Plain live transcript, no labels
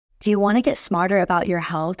Do you want to get smarter about your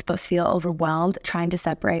health but feel overwhelmed trying to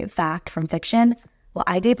separate fact from fiction? Well,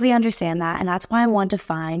 I deeply understand that, and that's why I want to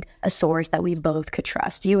find a source that we both could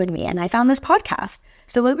trust, you and me, and I found this podcast.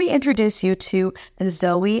 So let me introduce you to the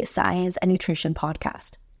Zoe Science and Nutrition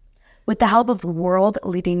podcast. With the help of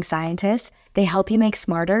world-leading scientists, they help you make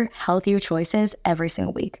smarter, healthier choices every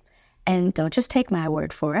single week. And don't just take my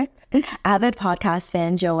word for it. Avid podcast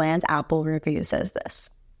fan Joanne's Apple review says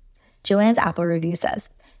this. Joanne's Apple review says,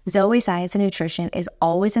 Zoe Science and Nutrition is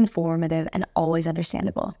always informative and always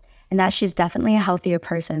understandable, and that she's definitely a healthier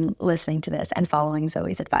person listening to this and following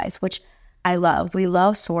Zoe's advice, which I love. We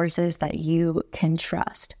love sources that you can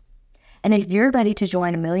trust. And if you're ready to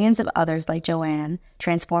join millions of others like Joanne,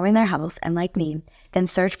 transforming their health, and like me, then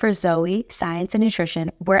search for Zoe Science and Nutrition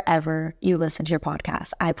wherever you listen to your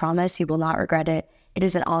podcast. I promise you will not regret it. It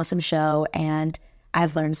is an awesome show, and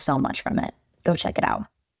I've learned so much from it. Go check it out.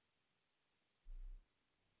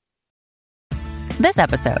 This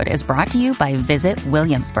episode is brought to you by Visit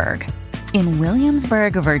Williamsburg. In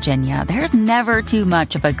Williamsburg, Virginia, there's never too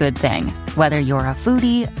much of a good thing. Whether you're a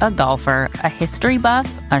foodie, a golfer, a history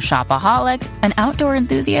buff, a shopaholic, an outdoor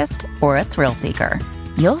enthusiast, or a thrill seeker,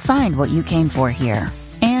 you'll find what you came for here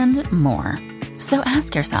and more. So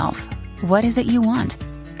ask yourself, what is it you want?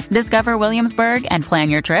 Discover Williamsburg and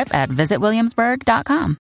plan your trip at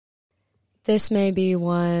visitwilliamsburg.com. This may be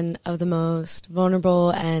one of the most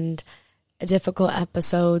vulnerable and difficult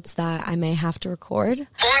episodes that I may have to record.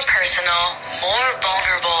 More personal, more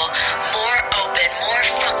vulnerable, more open, more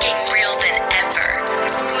fucking real than ever.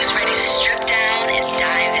 Who's ready to strip down and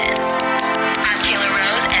dive in? I'm Kayla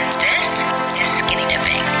Rose, and this is Skinny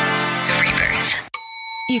Dipping, the rebirth.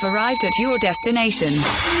 You've arrived at your destination.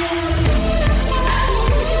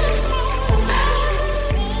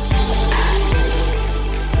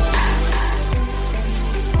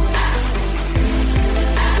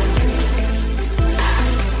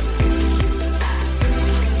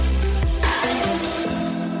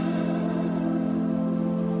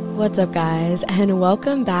 What's up, guys, and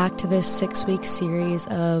welcome back to this 6-week series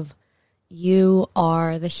of You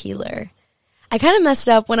Are the Healer. I kind of messed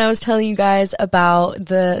up when I was telling you guys about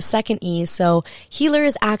the second E. So healer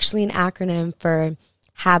is actually an acronym for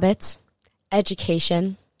habits,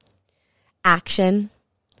 education, action,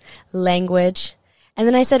 language, and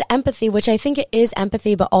then I said empathy, which I think it is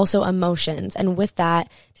empathy, but also emotions. And with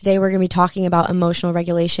that, today we're going to be talking about emotional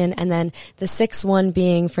regulation, and then the sixth one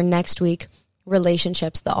being for next week,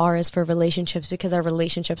 relationships. The R is for relationships because our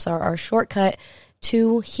relationships are our shortcut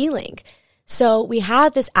to healing. So we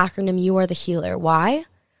have this acronym, You Are the Healer. Why?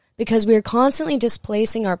 Because we are constantly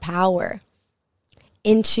displacing our power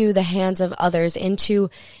into the hands of others,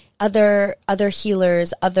 into other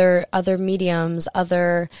healers, other mediums,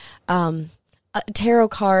 other tarot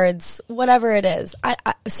cards, whatever it is,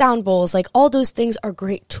 sound bowls, like all those things are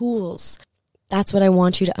great tools. That's what I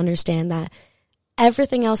want you to understand, that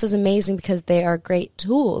everything else is amazing because they are great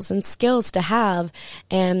tools and skills to have.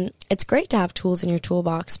 And it's great to have tools in your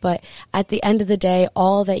toolbox. But at the end of the day,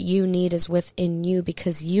 all that you need is within you,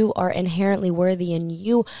 because you are inherently worthy and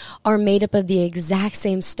you are made up of the exact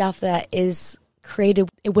same stuff that is created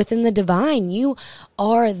within the divine. You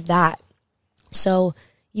are that. So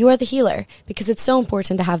you are the healer, because it's so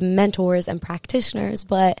important to have mentors and practitioners.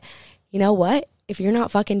 But you know what? If you're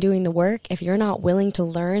not fucking doing the work, if you're not willing to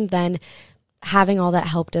learn, then having all that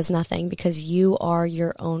help does nothing, because you are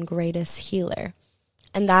your own greatest healer.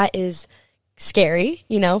 And that is scary,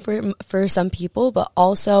 you know, for some people, but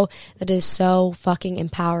also that is so fucking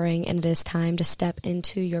empowering, and it is time to step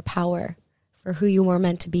into your power for who you are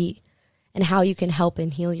meant to be and how you can help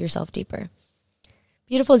and heal yourself deeper.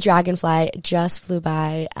 Beautiful dragonfly just flew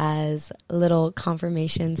by as a little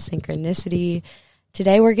confirmation synchronicity.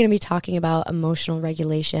 Today we're going to be talking about emotional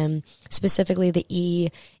regulation, specifically the E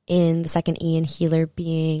in the second E in healer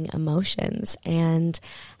being emotions, and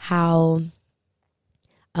how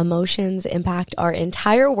emotions impact our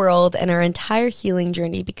entire world and our entire healing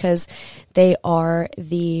journey, because they are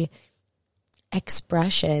the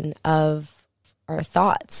expression of our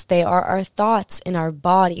thoughts. They are our thoughts in our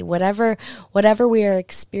body. Whatever we are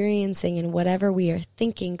experiencing and whatever we are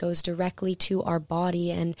thinking goes directly to our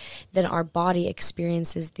body, and then our body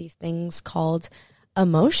experiences these things called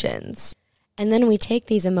emotions. And then we take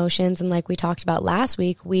these emotions, and like we talked about last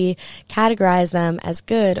week, we categorize them as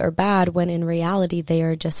good or bad, when in reality they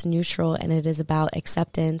are just neutral, and it is about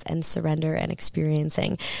acceptance and surrender and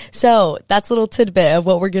experiencing. So that's a little tidbit of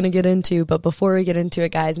what we're going to get into. But before we get into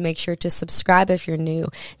it, guys, make sure to subscribe if you're new,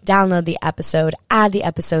 download the episode, add the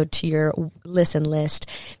episode to your listen list.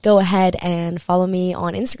 Go ahead and follow me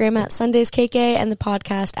on Instagram at SundaysKK and the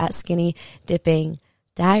podcast at Skinny Dipping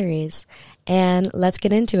Diaries. And let's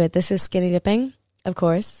get into it. This is Skinny Dipping, of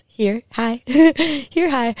course. Here, hi. Here,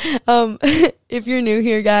 hi. If you're new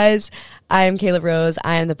here, guys, I am Kayla Rose.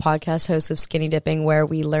 I am the podcast host of Skinny Dipping, where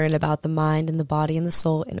we learn about the mind and the body and the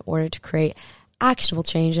soul in order to create actionable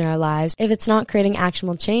change in our lives. If it's not creating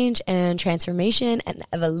actionable change and transformation and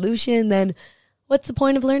evolution, then what's the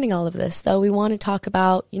point of learning all of this? So we want to talk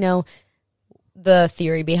about, the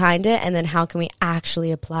theory behind it, and then how can we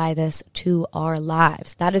actually apply this to our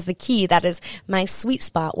lives? That is the key. That is my sweet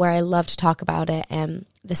spot where I love to talk about it, and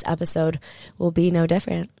this episode will be no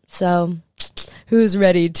different. So, who's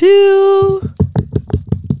ready to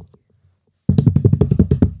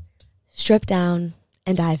strip down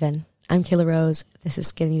and dive in? I'm Kayla Rose. This is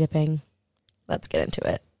Skinny Dipping. Let's get into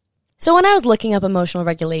it. So when I was looking up emotional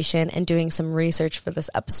regulation and doing some research for this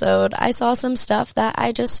episode, I saw some stuff that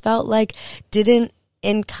I just felt like didn't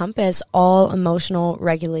encompass all emotional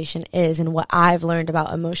regulation is, and what I've learned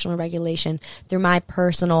about emotional regulation through my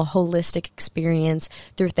personal holistic experience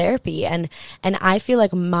through therapy. And I feel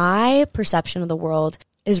like my perception of the world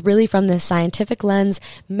is really from this scientific lens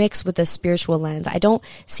mixed with a spiritual lens. I don't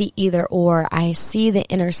see either or. I see the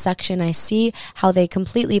intersection. I see how they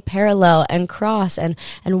completely parallel and cross and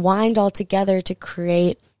wind all together to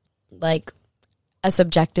create like a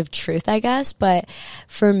subjective truth, I guess. But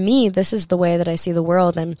for me, this is the way that I see the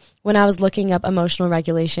world. And when I was looking up emotional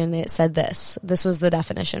regulation, it said this. This was the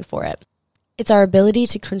definition for it. It's our ability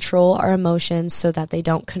to control our emotions so that they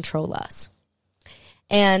don't control us.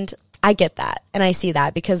 And I get that, and I see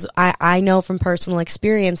that because I know from personal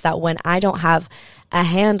experience that when I don't have a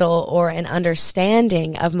handle or an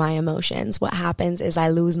understanding of my emotions, what happens is I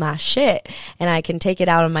lose my shit, and I can take it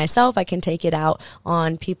out on myself. I can take it out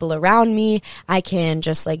on people around me. I can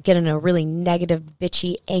just like get in a really negative,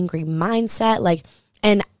 bitchy, angry mindset.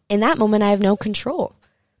 And in that moment, I have no control.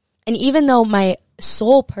 And even though my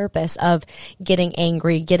sole purpose of getting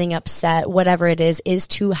angry, getting upset, whatever it is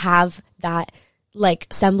to have that like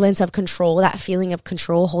semblance of control, that feeling of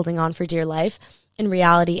control, holding on for dear life. In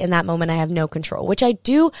reality, in that moment, I have no control, which I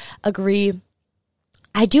do agree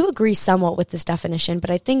somewhat with this definition, but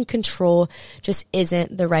I think control just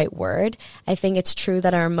isn't the right word. I think it's true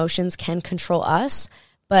that our emotions can control us,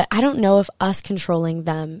 but I don't know if us controlling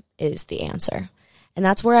them is the answer. And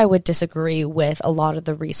that's where I would disagree with a lot of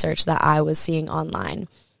the research that I was seeing online.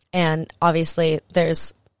 And obviously,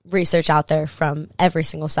 there's research out there from every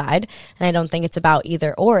single side, and I don't think it's about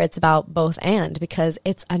either or, it's about both and, because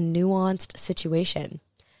it's a nuanced situation.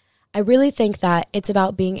 I really think that it's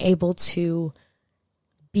about being able to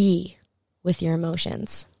be with your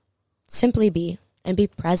emotions. Simply be, and be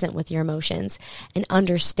present with your emotions, and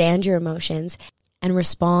understand your emotions, and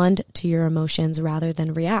respond to your emotions rather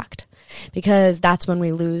than react. Because that's when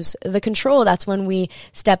we lose the control. That's when we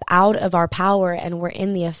step out of our power and we're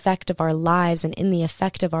in the effect of our lives and in the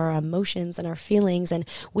effect of our emotions and our feelings, and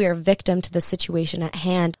we are victim to the situation at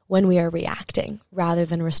hand when we are reacting rather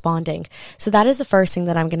than responding. So that is the first thing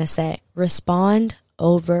that I'm going to say. Respond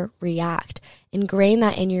over react. Ingrain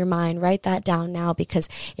that in your mind. Write that down now, because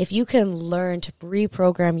if you can learn to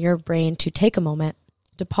reprogram your brain to take a moment,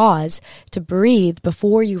 to pause, to breathe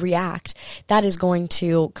before you react, that is going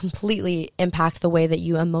to completely impact the way that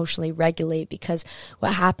you emotionally regulate. Because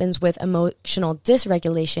what happens with emotional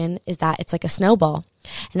dysregulation is that it's like a snowball,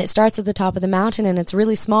 and it starts at the top of the mountain and it's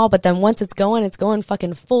really small, but then once it's going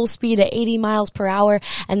fucking full speed at 80 miles per hour,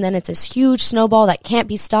 and then it's this huge snowball that can't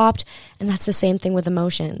be stopped. And that's the same thing with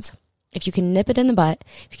emotions. If you can nip it in the butt,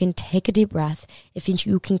 if you can take a deep breath, if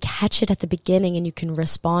you can catch it at the beginning and you can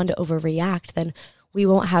respond over react, then we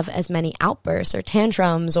won't have as many outbursts or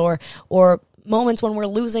tantrums or moments when we're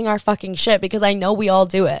losing our fucking shit, because I know we all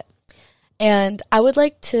do it. And I would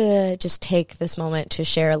like to just take this moment to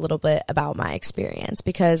share a little bit about my experience,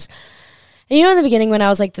 because in the beginning when I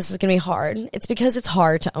was like, this is going to be hard, it's because it's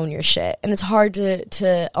hard to own your shit, and it's hard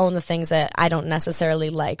to own the things that I don't necessarily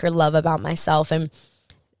like or love about myself. And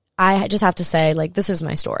I just have to say, like, this is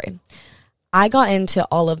my story. I got into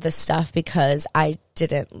all of this stuff because I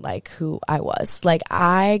didn't like who I was. Like,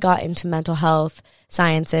 I got into mental health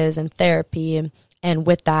sciences and therapy, and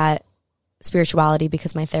with that, spirituality,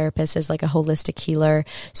 because my therapist is like a holistic healer.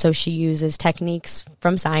 So she uses techniques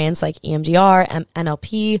from science like EMDR,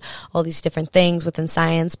 NLP, all these different things within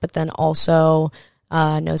science, but then also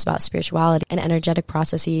knows about spirituality and energetic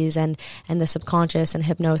processes and the subconscious and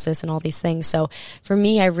hypnosis and all these things. So for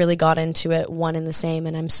me, I really got into it one and the same,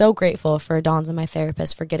 and I'm so grateful for Donza, my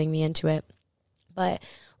therapist, for getting me into it. But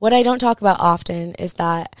what I don't talk about often is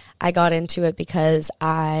that I got into it because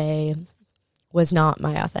I was not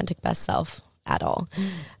my authentic best self. at all.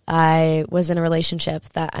 I was in a relationship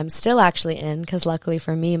that I'm still actually in, because luckily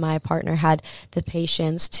for me, my partner had the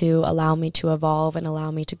patience to allow me to evolve and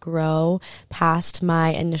allow me to grow past my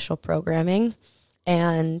initial programming.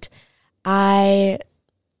 And I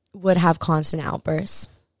would have constant outbursts.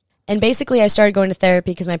 And basically I started going to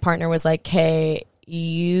therapy because my partner was like, hey,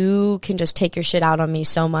 you can just take your shit out on me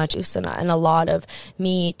so much. And a lot of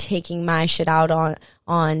me taking my shit out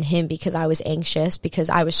on him because I was anxious, because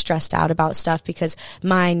I was stressed out about stuff, because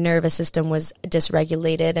my nervous system was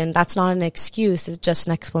dysregulated. And that's not an excuse. It's just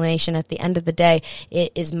an explanation. At the end of the day,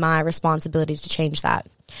 it is my responsibility to change that.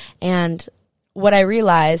 And what I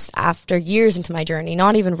realized after years into my journey,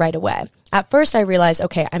 not even right away, at first I realized,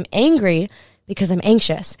 okay, I'm angry because I'm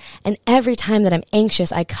anxious. And every time that I'm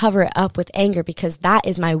anxious, I cover it up with anger, because that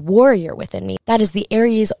is my warrior within me. That is the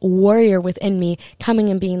Aries warrior within me coming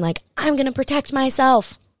and being like, I'm going to protect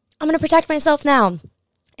myself. I'm going to protect myself now.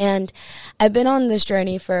 And I've been on this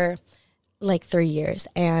journey for like 3 years,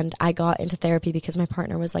 and I got into therapy because my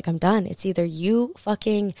partner was like, I'm done. It's either you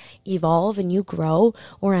fucking evolve and you grow,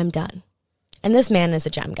 or I'm done. And this man is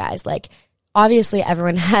a gem, guys. Like, obviously,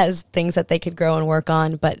 everyone has things that they could grow and work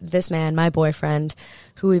on, but this man, my boyfriend,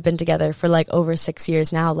 who we've been together for like over 6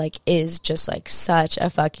 years now, like, is just like such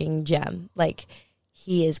a fucking gem. Like,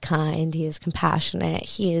 he is kind, he is compassionate,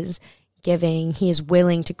 he is giving, he is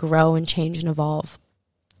willing to grow and change and evolve,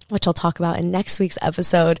 which I'll talk about in next week's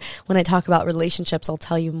episode. When I talk about relationships, I'll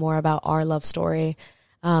tell you more about our love story.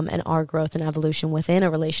 And our growth and evolution within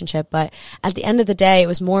a relationship. But at the end of the day, it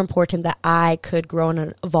was more important that I could grow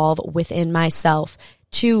and evolve within myself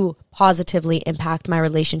to positively impact my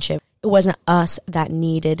relationship. It wasn't us that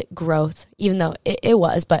needed growth, even though it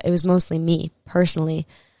was, but it was mostly me personally.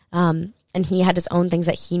 And he had his own things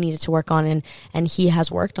that he needed to work on, and he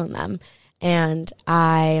has worked on them. And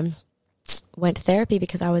I went to therapy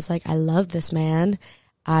because I was like, I love this man.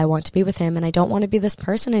 I want to be with him, and I don't want to be this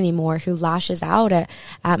person anymore who lashes out at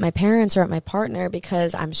my parents or at my partner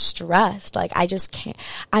because I'm stressed. Like, I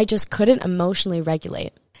just couldn't emotionally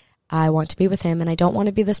regulate. I want to be with him, and I don't want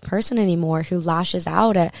to be this person anymore who lashes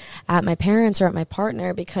out at my parents or at my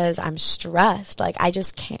partner because I'm stressed. Like, I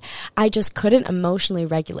just couldn't emotionally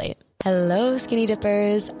regulate. Hello, Skinny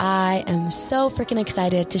Dippers. I am so freaking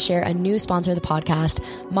excited to share a new sponsor of the podcast,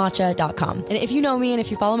 Matcha.com. And if you know me and if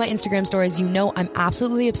you follow my Instagram stories, you know I'm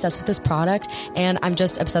absolutely obsessed with this product, and I'm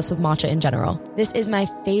just obsessed with matcha in general. This is my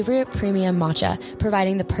favorite premium matcha,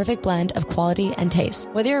 providing the perfect blend of quality and taste.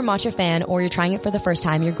 Whether you're a matcha fan or you're trying it for the first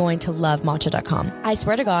time, you're going to love Matcha.com. I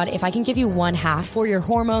swear to God, if I can give you one hack for your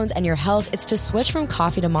hormones and your health, it's to switch from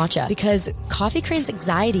coffee to matcha, because coffee creates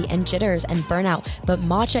anxiety and jitters and burnout, but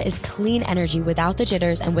matcha is clean energy without the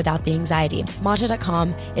jitters and without the anxiety.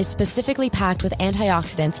 Matcha.com is specifically packed with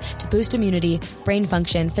antioxidants to boost immunity, brain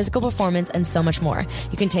function, physical performance, and so much more.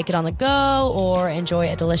 You can take it on the go or enjoy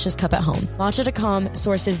a delicious cup at home. Matcha.com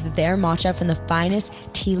sources their matcha from the finest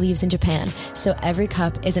tea leaves in Japan, so every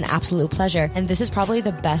cup is an absolute pleasure, and this is probably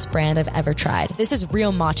the best brand I've ever tried. This is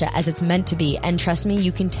real matcha as it's meant to be, and trust me,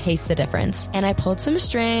 you can taste the difference. And I pulled some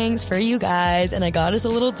strings for you guys, and I got us a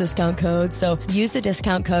little discount code, so use the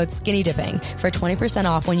discount code Skinny Dipping for 20%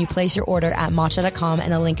 off when you place your order at matcha.com,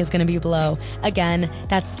 and the link is going to be below. Again,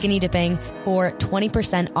 that's Skinny Dipping for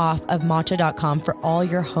 20% off of matcha.com for all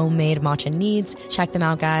your homemade matcha needs. Check them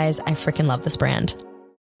out, guys. I freaking love this brand.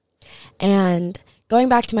 And going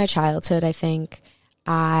back to my childhood, I think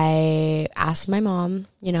I asked my mom,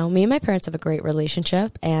 me and my parents have a great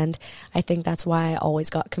relationship, and I think that's why I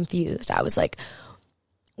always got confused. I was like,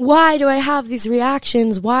 why do I have these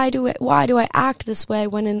reactions? Why do I act this way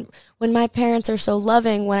when my parents are so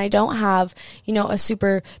loving, when I don't have, a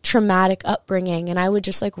super traumatic upbringing? And I would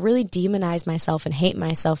just like really demonize myself and hate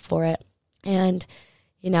myself for it. And,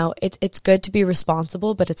 it's good to be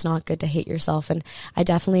responsible, but it's not good to hate yourself. And I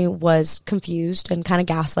definitely was confused and kind of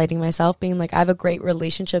gaslighting myself, being like, I have a great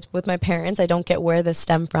relationship with my parents. I don't get where this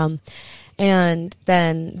stemmed from. And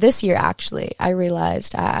then this year, actually, I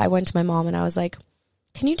realized I went to my mom and I was like,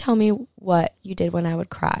 can you tell me what you did when I would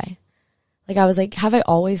cry? Like, I was like, have I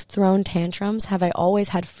always thrown tantrums? Have I always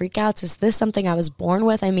had freakouts? Is this something I was born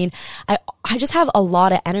with? I mean, I just have a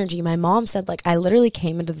lot of energy. My mom said, like, I literally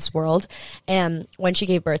came into this world, and when she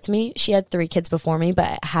gave birth to me, she had 3 kids before me,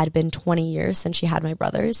 but it had been 20 years since she had my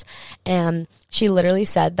brothers. And she literally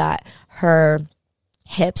said that her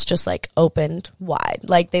hips just like opened wide.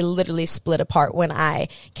 Like, they literally split apart when I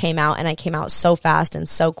came out, and I came out so fast and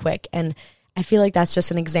so quick. And I feel like that's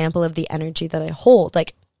just an example of the energy that I hold.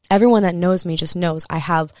 Like, everyone that knows me just knows I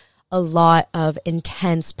have a lot of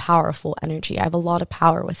intense, powerful energy. I have a lot of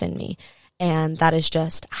power within me. And that is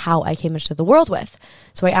just how I came into the world with.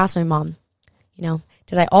 So I asked my mom, you know,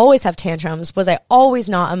 did I always have tantrums? Was I always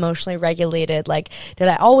not emotionally regulated? Like, did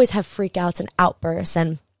I always have freakouts and outbursts?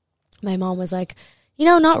 And my mom was like, you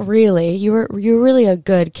know, not really. You were really a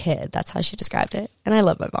good kid. That's how she described it. And I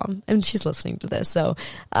love my mom, and she's listening to this. So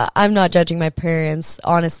I'm not judging my parents.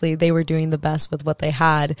 Honestly, they were doing the best with what they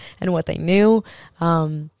had and what they knew.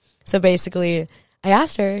 So basically, I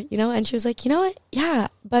asked her, you know, and she was like, you know what? Yeah,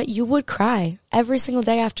 but you would cry every single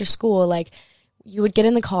day after school. Like, you would get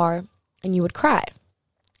in the car and you would cry.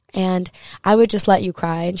 And I would just let you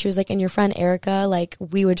cry. And she was like, and your friend Erica, like,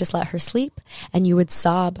 we would just let her sleep and you would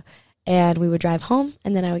sob. And we would drive home,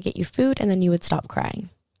 and then I would get you food, and then you would stop crying.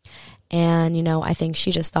 And, you know, I think she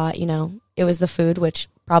just thought, you know, it was the food, which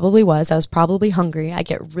probably was. I was probably hungry. I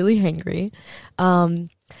get really hangry.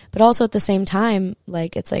 But also at the same time,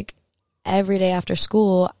 like, it's like every day after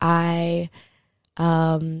school, I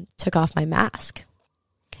took off my mask.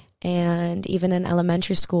 And even in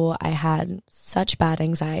elementary school, I had such bad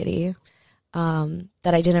anxiety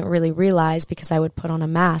that I didn't really realize, because I would put on a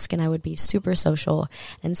mask and I would be super social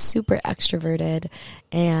and super extroverted.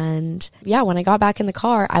 And yeah, when I got back in the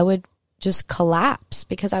car, I would just collapse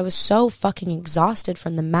because I was so fucking exhausted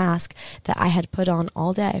from the mask that I had put on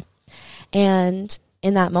all day. And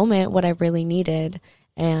in that moment, what I really needed,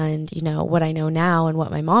 and, you know, what I know now and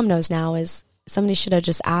what my mom knows now, is somebody should have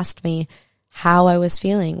just asked me how I was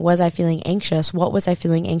feeling. Was I feeling anxious? What was I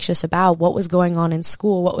feeling anxious about? What was going on in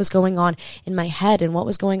school? What was going on in my head? And what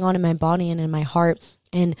was going on in my body and in my heart?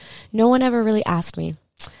 And no one ever really asked me.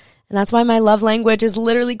 And that's why my love language is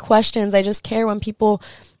literally questions. I just care when people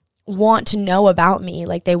want to know about me.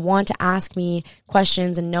 Like, they want to ask me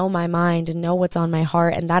questions and know my mind and know what's on my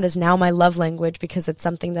heart. And that is now my love language, because it's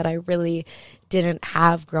something that I really didn't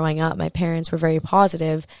have growing up. My parents were very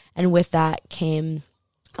positive, and with that came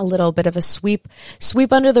a little bit of a sweep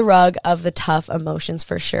under the rug of the tough emotions,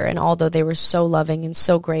 for sure. And although they were so loving and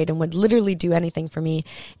so great and would literally do anything for me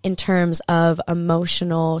in terms of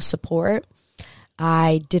emotional support,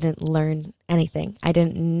 I didn't learn anything. I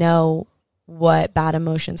didn't know what bad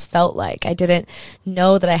emotions felt like. I didn't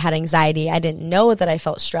know that I had anxiety. I didn't know that I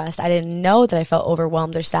felt stressed. I didn't know that I felt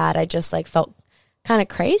overwhelmed or sad. I just like felt kind of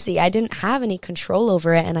crazy. I didn't have any control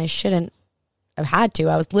over it, and I shouldn't have had to.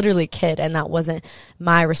 I was literally a kid, and that wasn't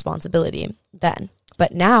my responsibility then.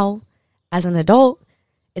 But now, as an adult,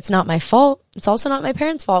 it's not my fault. It's also not my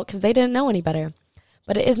parents' fault, because they didn't know any better.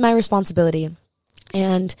 But it is my responsibility.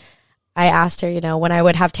 And I asked her, you know, when I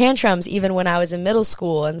would have tantrums, even when I was in middle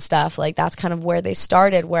school and stuff, like, that's kind of where they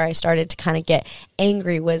started, where I started to kind of get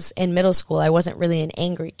angry, was in middle school. I wasn't really an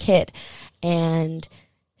angry kid. And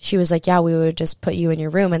she was like, yeah, we would just put you in your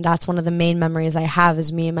room. And that's one of the main memories I have,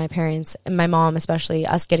 is me and my parents, and my mom especially,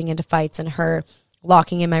 us getting into fights, and her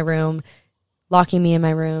locking me in my room,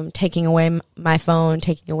 taking away my phone,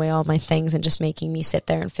 taking away all my things, and just making me sit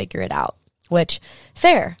there and figure it out. Which,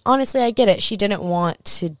 fair. Honestly, I get it. She didn't want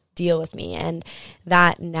to deal with me. And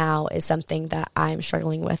that now is something that I'm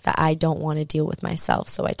struggling with, that I don't want to deal with myself.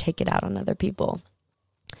 So I take it out on other people.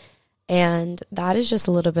 And that is just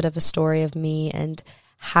a little bit of a story of me and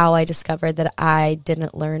how I discovered that I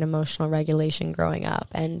didn't learn emotional regulation growing up.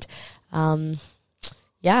 And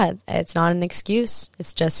yeah, it's not an excuse.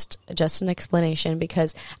 It's just an explanation,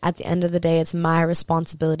 because at the end of the day, it's my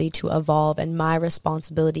responsibility to evolve and my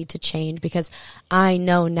responsibility to change, because I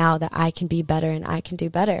know now that I can be better and I can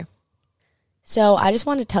do better. So I just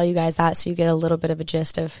wanted to tell you guys that, so you get a little bit of a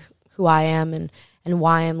gist of who I am and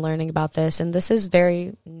why I'm learning about this. And this is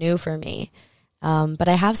very new for me. But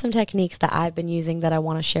I have some techniques that I've been using that I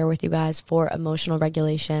want to share with you guys for emotional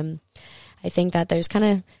regulation. I think that there's kind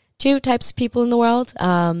of two types of people in the world.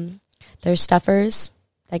 There's stuffers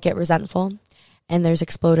that get resentful, and there's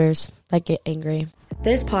exploders that get angry.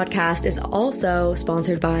 This podcast is also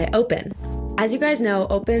sponsored by Open. As you guys know,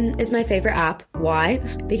 Open is my favorite app. Why?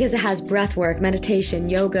 Because it has breathwork, meditation,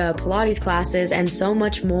 yoga, Pilates classes, and so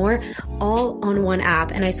much more, all on one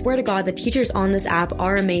app. And I swear to God, the teachers on this app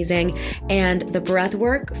are amazing. And the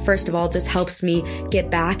breathwork, first of all, just helps me get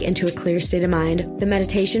back into a clear state of mind. The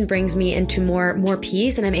meditation brings me into more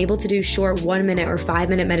peace, and I'm able to do short 1 minute or 5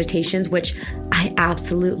 minute meditations, which I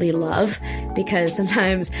absolutely love, because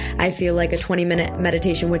sometimes I feel like a 20-minute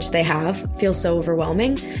meditation, which they have, feels so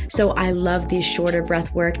overwhelming. So I love these shorter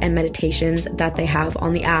breath work and meditations that they have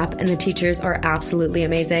on the app, and the teachers are absolutely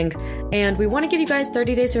amazing. And we want to give you guys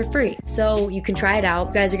 30 days for free, so you can try it out.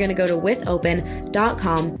 You guys are going to go to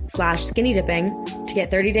withopen.com/skinnydipping to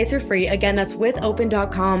get 30 days for free. Again, that's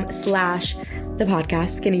withopen.com/the podcast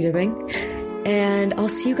Skinny Dipping. And I'll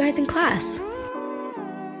see you guys in class.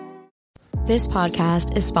 This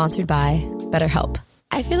podcast is sponsored by BetterHelp.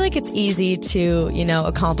 I feel like it's easy to,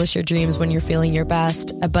 accomplish your dreams when you're feeling your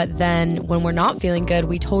best. But then when we're not feeling good,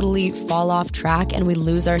 we totally fall off track and we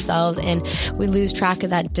lose ourselves and we lose track of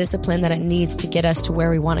that discipline that it needs to get us to where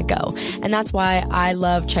we want to go. And that's why I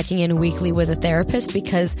love checking in weekly with a therapist,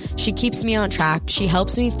 because she keeps me on track. She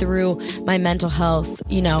helps me through my mental health,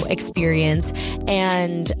 experience,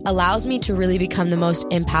 and allows me to really become the most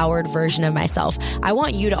empowered version of myself. I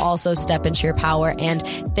want you to also step into your power, and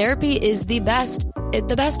therapy is the best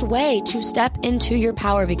way to step into your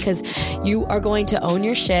power, because you are going to own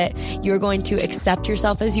your shit. You're going to accept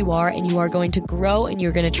yourself as you are, and you are going to grow, and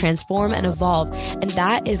you're going to transform and evolve. And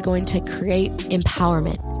that is going to create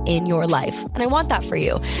empowerment in your life. And I want that for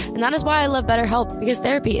you. And that is why I love BetterHelp, because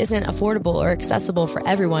therapy isn't affordable or accessible for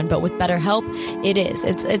everyone. But with BetterHelp, it is.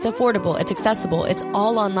 It's affordable. It's accessible. It's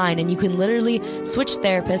all online, and you can literally switch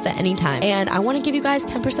therapists at any time. And I want to give you guys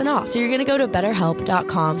 10% off. So you're going to go to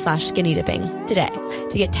betterhelp.com/skinnydipping today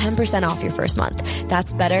to get 10% off your first month.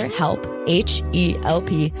 That's BetterHelp,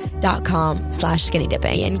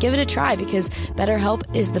 HELP.com/skinnydipping, and give it a try, because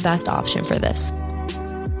BetterHelp is the best option for this.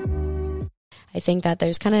 I think that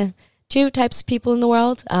there's kind of two types of people in the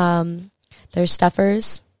world. There's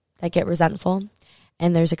stuffers that get resentful,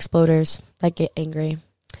 and there's exploders that get angry.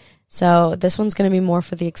 So this one's going to be more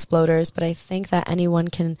for the exploders, but I think that anyone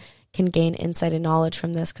can gain insight and knowledge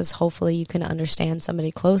from this, because hopefully you can understand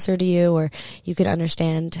somebody closer to you, or you can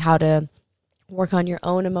understand how to work on your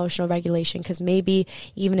own emotional regulation, because maybe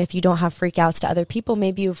even if you don't have freakouts to other people,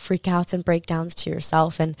 maybe you have freakouts and breakdowns to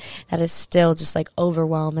yourself, and that is still just like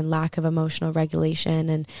overwhelm and lack of emotional regulation,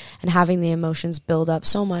 and having the emotions build up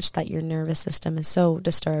so much that your nervous system is so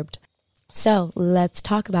disturbed. So let's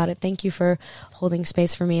talk about it. Thank you for holding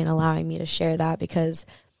space for me and allowing me to share that, because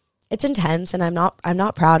it's intense, and I'm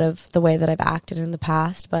not proud of the way that I've acted in the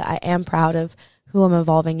past, but I am proud of who I'm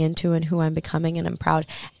evolving into and who I'm becoming. And I'm proud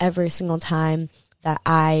every single time that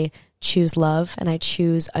I choose love and I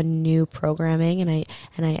choose a new programming, and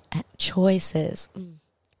I choices.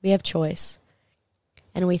 We have choice.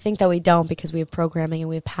 And we think that we don't, because we have programming and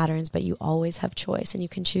we have patterns, but you always have choice, and you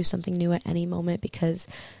can choose something new at any moment, because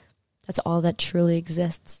that's all that truly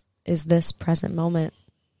exists, is this present moment.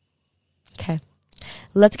 Okay.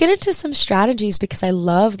 Let's get into some strategies, because I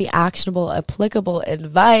love the actionable, applicable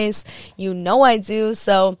advice. You know I do.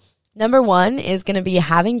 So number one is going to be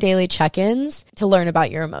having daily check-ins to learn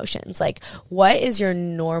about your emotions. Like, what is your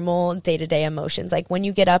normal day-to-day emotions? Like, when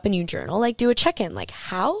you get up and you journal, like, do a check-in. Like,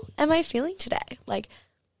 how am I feeling today? Like,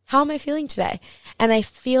 how am I feeling today? And I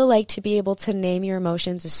feel like to be able to name your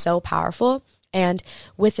emotions is so powerful. And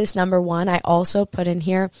with this number one, I also put in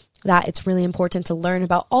here that it's really important to learn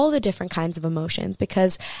about all the different kinds of emotions,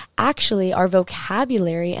 because actually our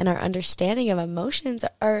vocabulary and our understanding of emotions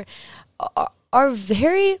are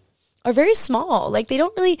very small. Like, they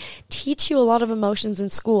don't really teach you a lot of emotions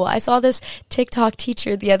in school. I saw this TikTok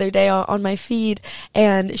teacher the other day on my feed,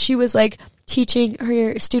 and she was like teaching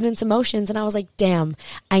her students emotions, and I was like, damn,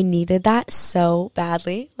 I needed that so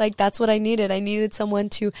badly. Like, that's what I needed. I needed someone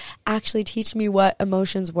to actually teach me what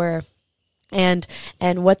emotions were, and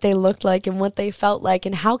what they looked like, and what they felt like,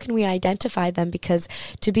 and how can we identify them, because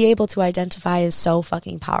to be able to identify is so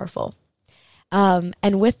fucking powerful.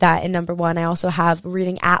 And with that, in number one, I also have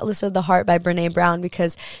reading Atlas of the Heart by Brené Brown,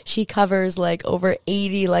 because she covers like over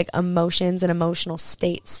 80 like emotions and emotional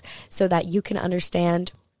states, so that you can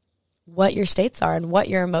understand what your states are and what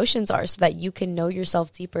your emotions are, so that you can know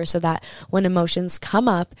yourself deeper, so that when emotions come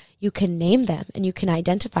up, you can name them and you can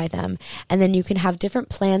identify them. And then you can have different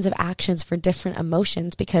plans of actions for different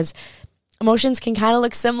emotions, because emotions can kind of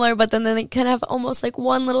look similar, but then they can have almost like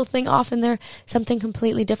one little thing off and they're something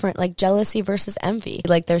completely different, like jealousy versus envy.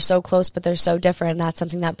 Like, they're so close, but they're so different. And that's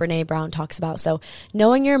something that Brené Brown talks about. So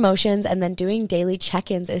knowing your emotions and then doing daily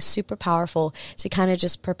check-ins is super powerful to kind of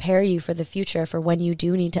just prepare you for the future, for when you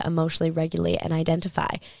do need to emotionally regulate and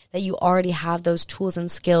identify, that you already have those tools and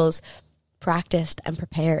skills practiced and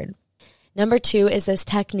prepared. Number two is this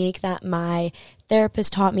technique that my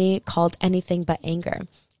therapist taught me called anything but anger.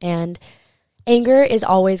 And anger is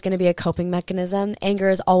always going to be a coping mechanism.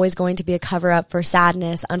 Anger is always going to be a cover-up for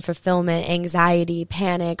sadness, unfulfillment, anxiety,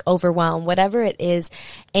 panic, overwhelm, whatever it is.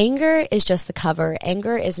 Anger is just the cover.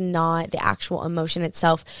 Anger is not the actual emotion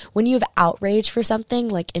itself. When you have outrage for something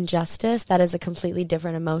like injustice, that is a completely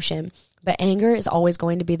different emotion. But anger is always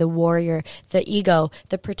going to be the warrior, the ego,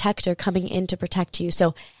 the protector coming in to protect you.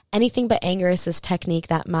 So anything but anger is this technique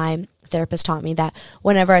that my therapist taught me, that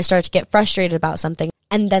whenever I start to get frustrated about something,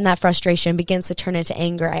 and then that frustration begins to turn into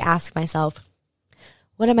anger, I ask myself,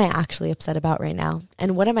 what am I actually upset about right now?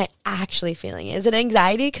 And what am I actually feeling? Is it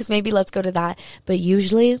anxiety? Because maybe let's go to that. But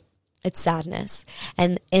usually It's sadness.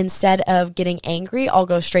 And instead of getting angry, I'll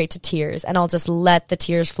go straight to tears and I'll just let the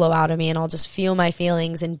tears flow out of me and I'll just feel my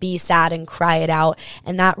feelings and be sad and cry it out.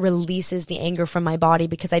 And that releases the anger from my body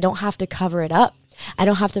because I don't have to cover it up. I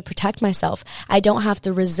don't have to protect myself. I don't have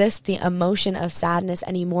to resist the emotion of sadness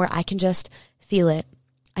anymore. I can just feel it.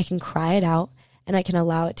 I can cry it out and I can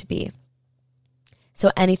allow it to be. So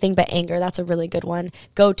anything but anger, that's a really good one.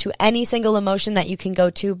 Go to any single emotion that you can go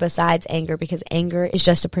to besides anger because anger is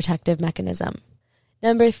just a protective mechanism.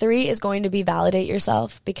 Number 3 is going to be validate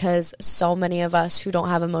yourself because so many of us who don't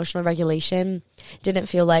have emotional regulation didn't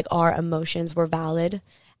feel like our emotions were valid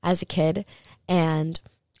as a kid. And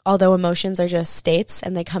although emotions are just states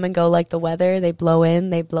and they come and go like the weather, they blow in,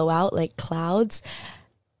 they blow out like clouds,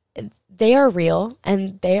 they are real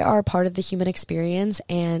and they are part of the human experience,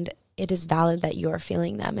 and it is valid that you are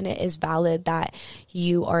feeling them, and it is valid that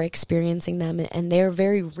you are experiencing them, and they're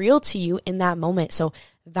very real to you in that moment. So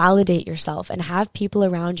validate yourself and have people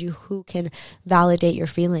around you who can validate your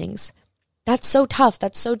feelings. That's so tough.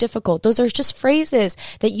 That's so difficult. Those are just phrases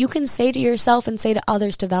that you can say to yourself and say to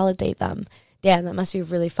others to validate them. Damn, that must be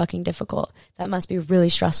really fucking difficult. That must be really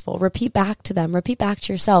stressful. Repeat back to them. Repeat back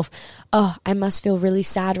to yourself. Oh, I must feel really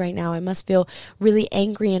sad right now. I must feel really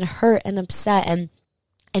angry and hurt and upset and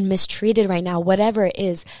mistreated right now. Whatever it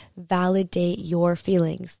is, validate your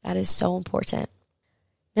feelings. That is so important.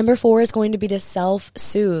 Number 4 is going to be to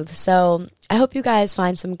self-soothe. So I hope you guys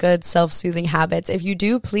find some good self-soothing habits. If you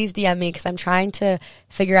do, please DM me because I'm trying to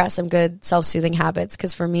figure out some good self-soothing habits.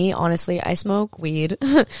 Because for me, honestly, I smoke weed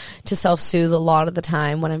to self-soothe a lot of the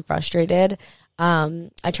time when I'm frustrated.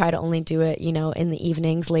 I try to only do it, in the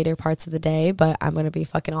evenings, later parts of the day, but I'm going to be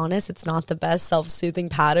fucking honest. It's not the best self-soothing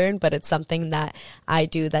pattern, but it's something that I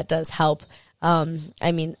do that does help.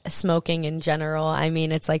 Smoking in general,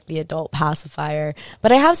 it's like the adult pacifier,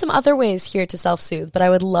 but I have some other ways here to self-soothe, but I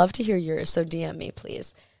would love to hear yours. So DM me,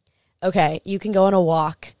 please. Okay. You can go on a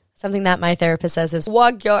walk. Something that my therapist says is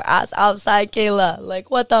walk your ass outside, Kayla. Like,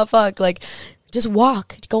 what the fuck? Like, just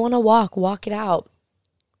walk, go on a walk it out.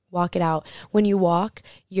 Walk it out. When you walk,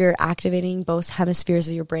 you're activating both hemispheres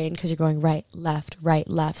of your brain because you're going right, left.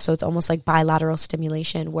 So it's almost like bilateral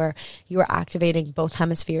stimulation where you are activating both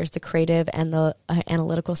hemispheres, the creative and the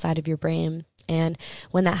analytical side of your brain. And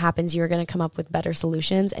when that happens, you're going to come up with better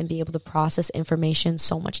solutions and be able to process information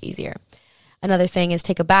so much easier. Another thing is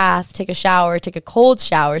take a bath, take a shower, take a cold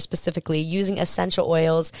shower specifically, using essential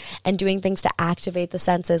oils and doing things to activate the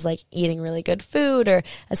senses like eating really good food or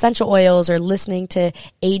essential oils or listening to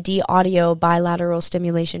AD audio, bilateral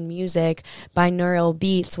stimulation music, binaural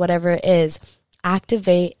beats, whatever it is.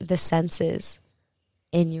 Activate the senses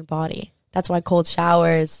in your body. That's why cold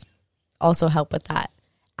showers also help with that.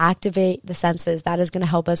 Activate the senses. That is going to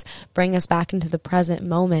help us bring us back into the present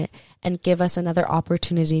moment and give us another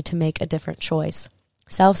opportunity to make a different choice.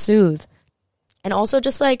 Self-soothe. And also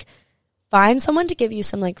just find someone to give you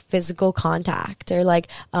some physical contact or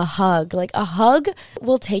a hug. A hug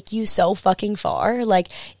will take you so fucking far.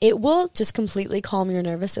 It will just completely calm your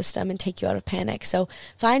nervous system and take you out of panic. So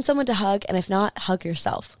find someone to hug, and if not, hug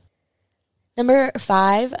yourself. Number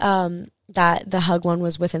 5, that the hug one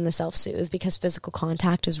was within the self-soothe because physical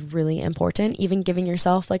contact is really important. Even giving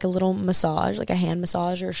yourself a little massage, a hand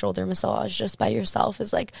massage or a shoulder massage just by yourself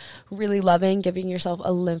is really loving. Giving yourself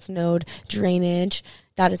a lymph node drainage,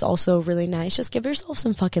 that is also really nice. Just give yourself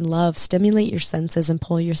some fucking love. Stimulate your senses and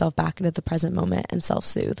pull yourself back into the present moment and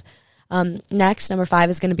self-soothe. Next, number 5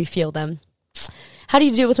 is going to be feel them. How do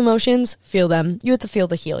you deal with emotions? Feel them. You have to feel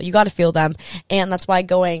to heal. You got to feel them. And that's why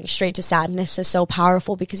going straight to sadness is so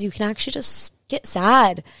powerful because you can actually just get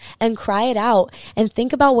sad and cry it out and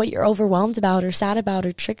think about what you're overwhelmed about or sad about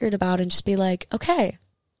or triggered about and just be like, okay,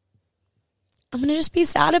 I'm going to just be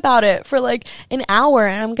sad about it for an hour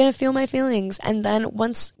and I'm going to feel my feelings. And then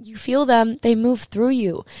once you feel them, they move through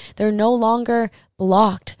you. They're no longer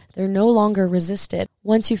blocked. They're no longer resisted.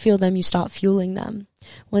 Once you feel them, you stop fueling them.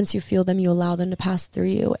 Once you feel them, you allow them to pass through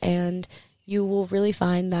you, and you will really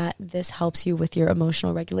find that this helps you with your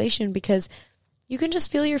emotional regulation because you can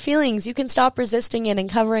just feel your feelings. You can stop resisting it and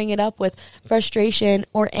covering it up with frustration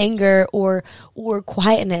or anger or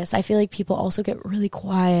quietness. I feel like people also get really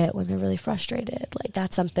quiet when they're really frustrated.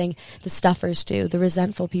 That's something the stuffers do, the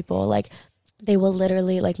resentful people. They will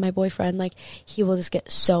literally, my boyfriend, he will just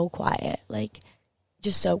get so quiet,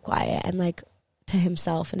 just so quiet and to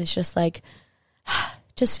himself, and it's just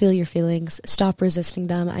just feel your feelings. Stop resisting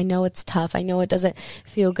them. I know it's tough. I know it doesn't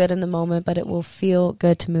feel good in the moment, but it will feel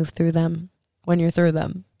good to move through them when you're through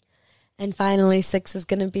them. And finally, 6 is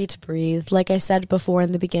going to be to breathe. Like I said before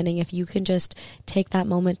in the beginning, if you can just take that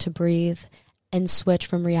moment to breathe and switch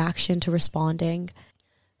from reaction to responding,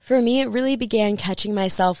 For me, it really began catching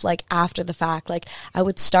myself like after the fact. Like I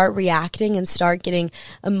would start reacting and start getting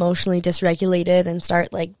emotionally dysregulated and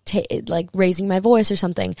start like raising my voice or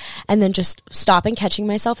something, and then just stopping, catching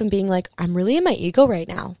myself and being like, I'm really in my ego right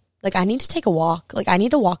now. Like I need to take a walk. Like I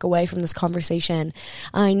need to walk away from this conversation.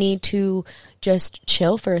 I need to just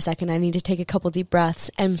chill for a second. I need to take a couple deep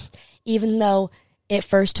breaths. And even though it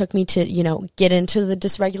first took me to, get into the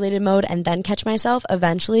dysregulated mode and then catch myself,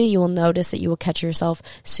 eventually you will notice that you will catch yourself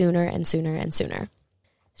sooner and sooner and sooner.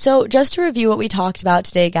 So just to review what we talked about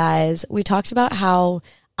today, guys, we talked about how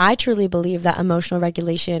I truly believe that emotional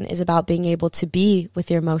regulation is about being able to be with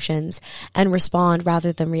your emotions and respond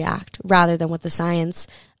rather than react, rather than what the science,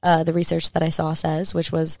 the research that I saw says,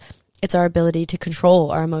 which was it's our ability to control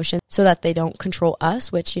our emotions so that they don't control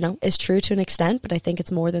us, which, is true to an extent, but I think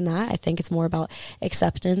it's more than that. I think it's more about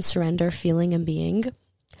acceptance, surrender, feeling, and being.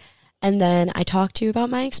 And then I talked to you about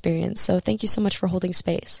my experience, so thank you so much for holding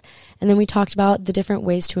space. And then we talked about the different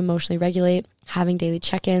ways to emotionally regulate, having daily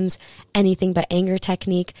check-ins, anything but anger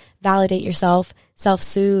technique, validate yourself,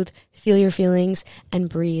 self-soothe, feel your feelings, and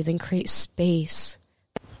breathe and create space.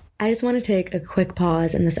 I just want to take a quick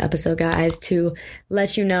pause in this episode, guys, to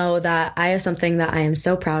let you know that I have something that I am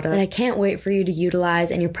so proud of that I can't wait for you to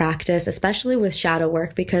utilize in your practice, especially with shadow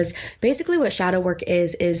work, because basically what shadow work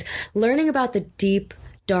is learning about the deep,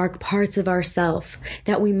 dark parts of ourself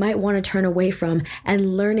that we might want to turn away from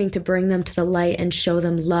and learning to bring them to the light and show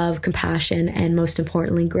them love, compassion, and most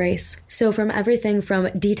importantly, grace. So from everything from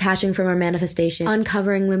detaching from our manifestation,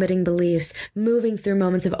 uncovering limiting beliefs, moving through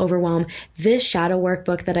moments of overwhelm, this shadow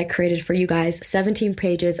workbook that I created for you guys, 17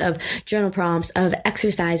 pages of journal prompts, of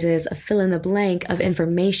exercises, of fill in the blank, of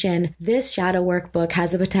information. This shadow workbook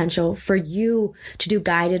has the potential for you to do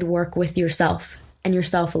guided work with yourself and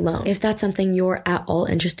yourself alone. If that's something you're at all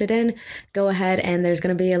interested in, go ahead and there's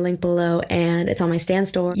going to be a link below and it's on my Stan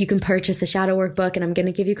store. You can purchase the shadow workbook and I'm going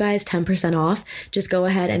to give you guys 10% off. Just go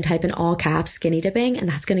ahead and type in all caps skinny dipping and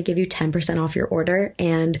that's going to give you 10% off your order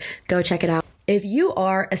and go check it out. If you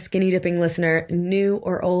are a skinny dipping listener, new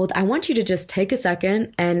or old, I want you to just take a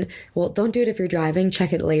second and, well, don't do it if you're driving,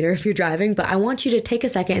 check it later if you're driving, but I want you to take a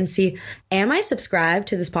second and see, am I subscribed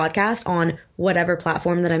to this podcast on whatever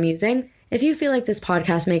platform that I'm using? If you feel like this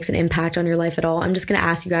podcast makes an impact on your life at all, I'm just going to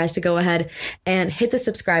ask you guys to go ahead and hit the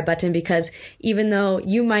subscribe button because even though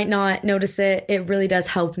you might not notice it, it really does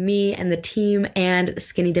help me and the team and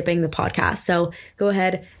Skinny Dipping the podcast. So go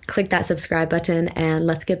ahead, click that subscribe button and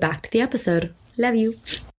let's get back to the episode. Love you.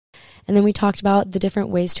 And then we talked about the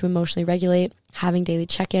different ways to emotionally regulate, having daily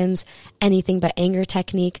check-ins, anything but anger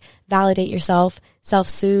technique, validate yourself,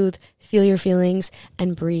 self-soothe, feel your feelings,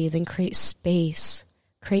 and breathe and create space.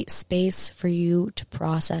 Create space for you to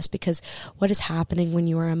process because what is happening when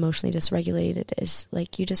you are emotionally dysregulated is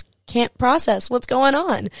like you just can't process what's going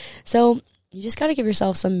on. So you just got to give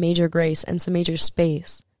yourself some major grace and some major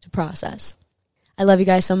space to process. I love you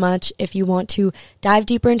guys so much. If you want to dive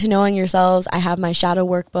deeper into knowing yourselves, I have my shadow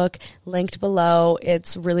workbook linked below.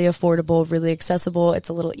 It's really affordable, really accessible. It's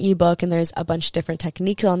a little ebook and there's a bunch of different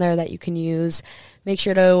techniques on there that you can use. Make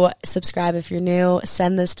sure to subscribe if you're new.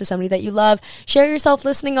 Send this to somebody that you love. Share yourself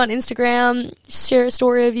listening on Instagram. Share a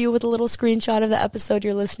story of you with a little screenshot of the episode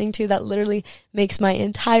you're listening to. That literally makes my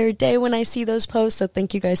entire day when I see those posts. So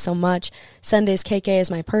thank you guys so much. Sundays KK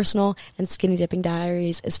is my personal and Skinny Dipping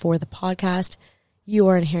Diaries is for the podcast. You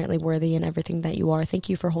are inherently worthy in everything that you are. Thank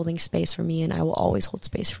you for holding space for me and I will always hold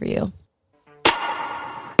space for you.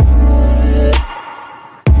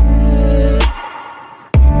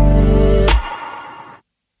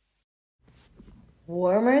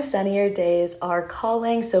 Warmer, sunnier days are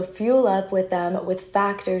calling, so fuel up with them with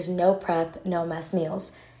Factor's no prep, no mess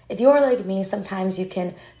meals. If you are like me, sometimes you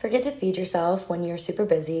can forget to feed yourself when you're super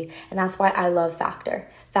busy, and that's why I love Factor.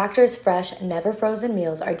 Factor's fresh, never frozen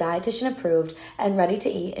meals are dietitian approved and ready to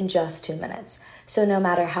eat in just 2 minutes. So no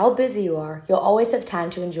matter how busy you are, you'll always have time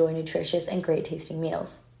to enjoy nutritious and great tasting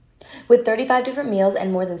meals. With 35 different meals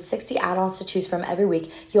and more than 60 add-ons to choose from every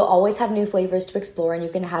week, you'll always have new flavors to explore and you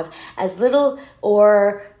can have as little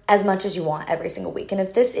or as much as you want every single week. And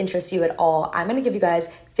if this interests you at all, I'm going to give you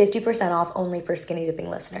guys 50% off only for Skinny Dipping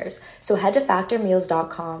listeners. So head to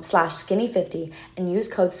factormeals.com/skinny50 and use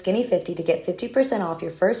code skinny50 to get 50% off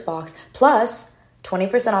your first box plus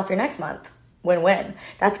 20% off your next month. Win-win.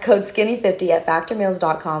 That's code skinny50 at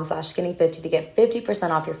factormeals.com/skinny50 to get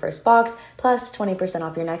 50% off your first box plus 20%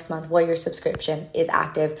 off your next month while your subscription is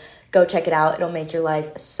active. Go check it out. It'll make your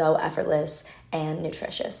life so effortless and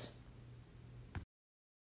nutritious.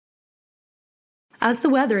 As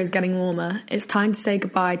the weather is getting warmer, it's time to say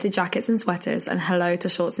goodbye to jackets and sweaters and hello to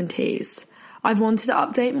shorts and tees. I've wanted to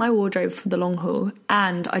update my wardrobe for the long haul,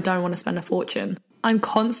 and I don't want to spend a fortune. I'm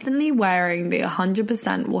constantly wearing the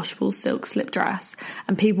 100% washable silk slip dress,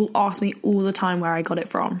 and people ask me all the time where I got it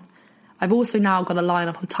from. I've also now got a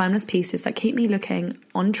lineup of timeless pieces that keep me looking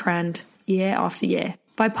on trend year after year.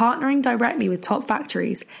 By partnering directly with top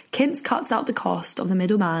factories, Quince cuts out the cost of the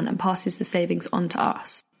middleman and passes the savings on to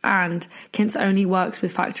us. And Quince only works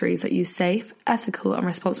with factories that use safe, ethical and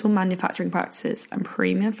responsible manufacturing practices and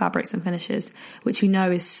premium fabrics and finishes, which you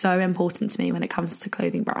know is so important to me when it comes to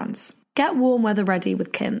clothing brands. Get warm weather ready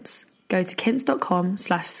with Quince. Go to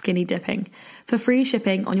quince.com/skinnydipping for free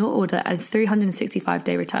shipping on your order and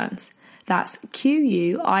 365-day returns. That's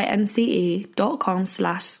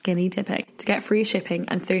QUINCE.com/skinnydipping to get free shipping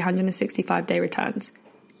and 365-day returns.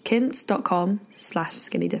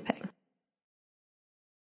 Quince.com/skinnydipping.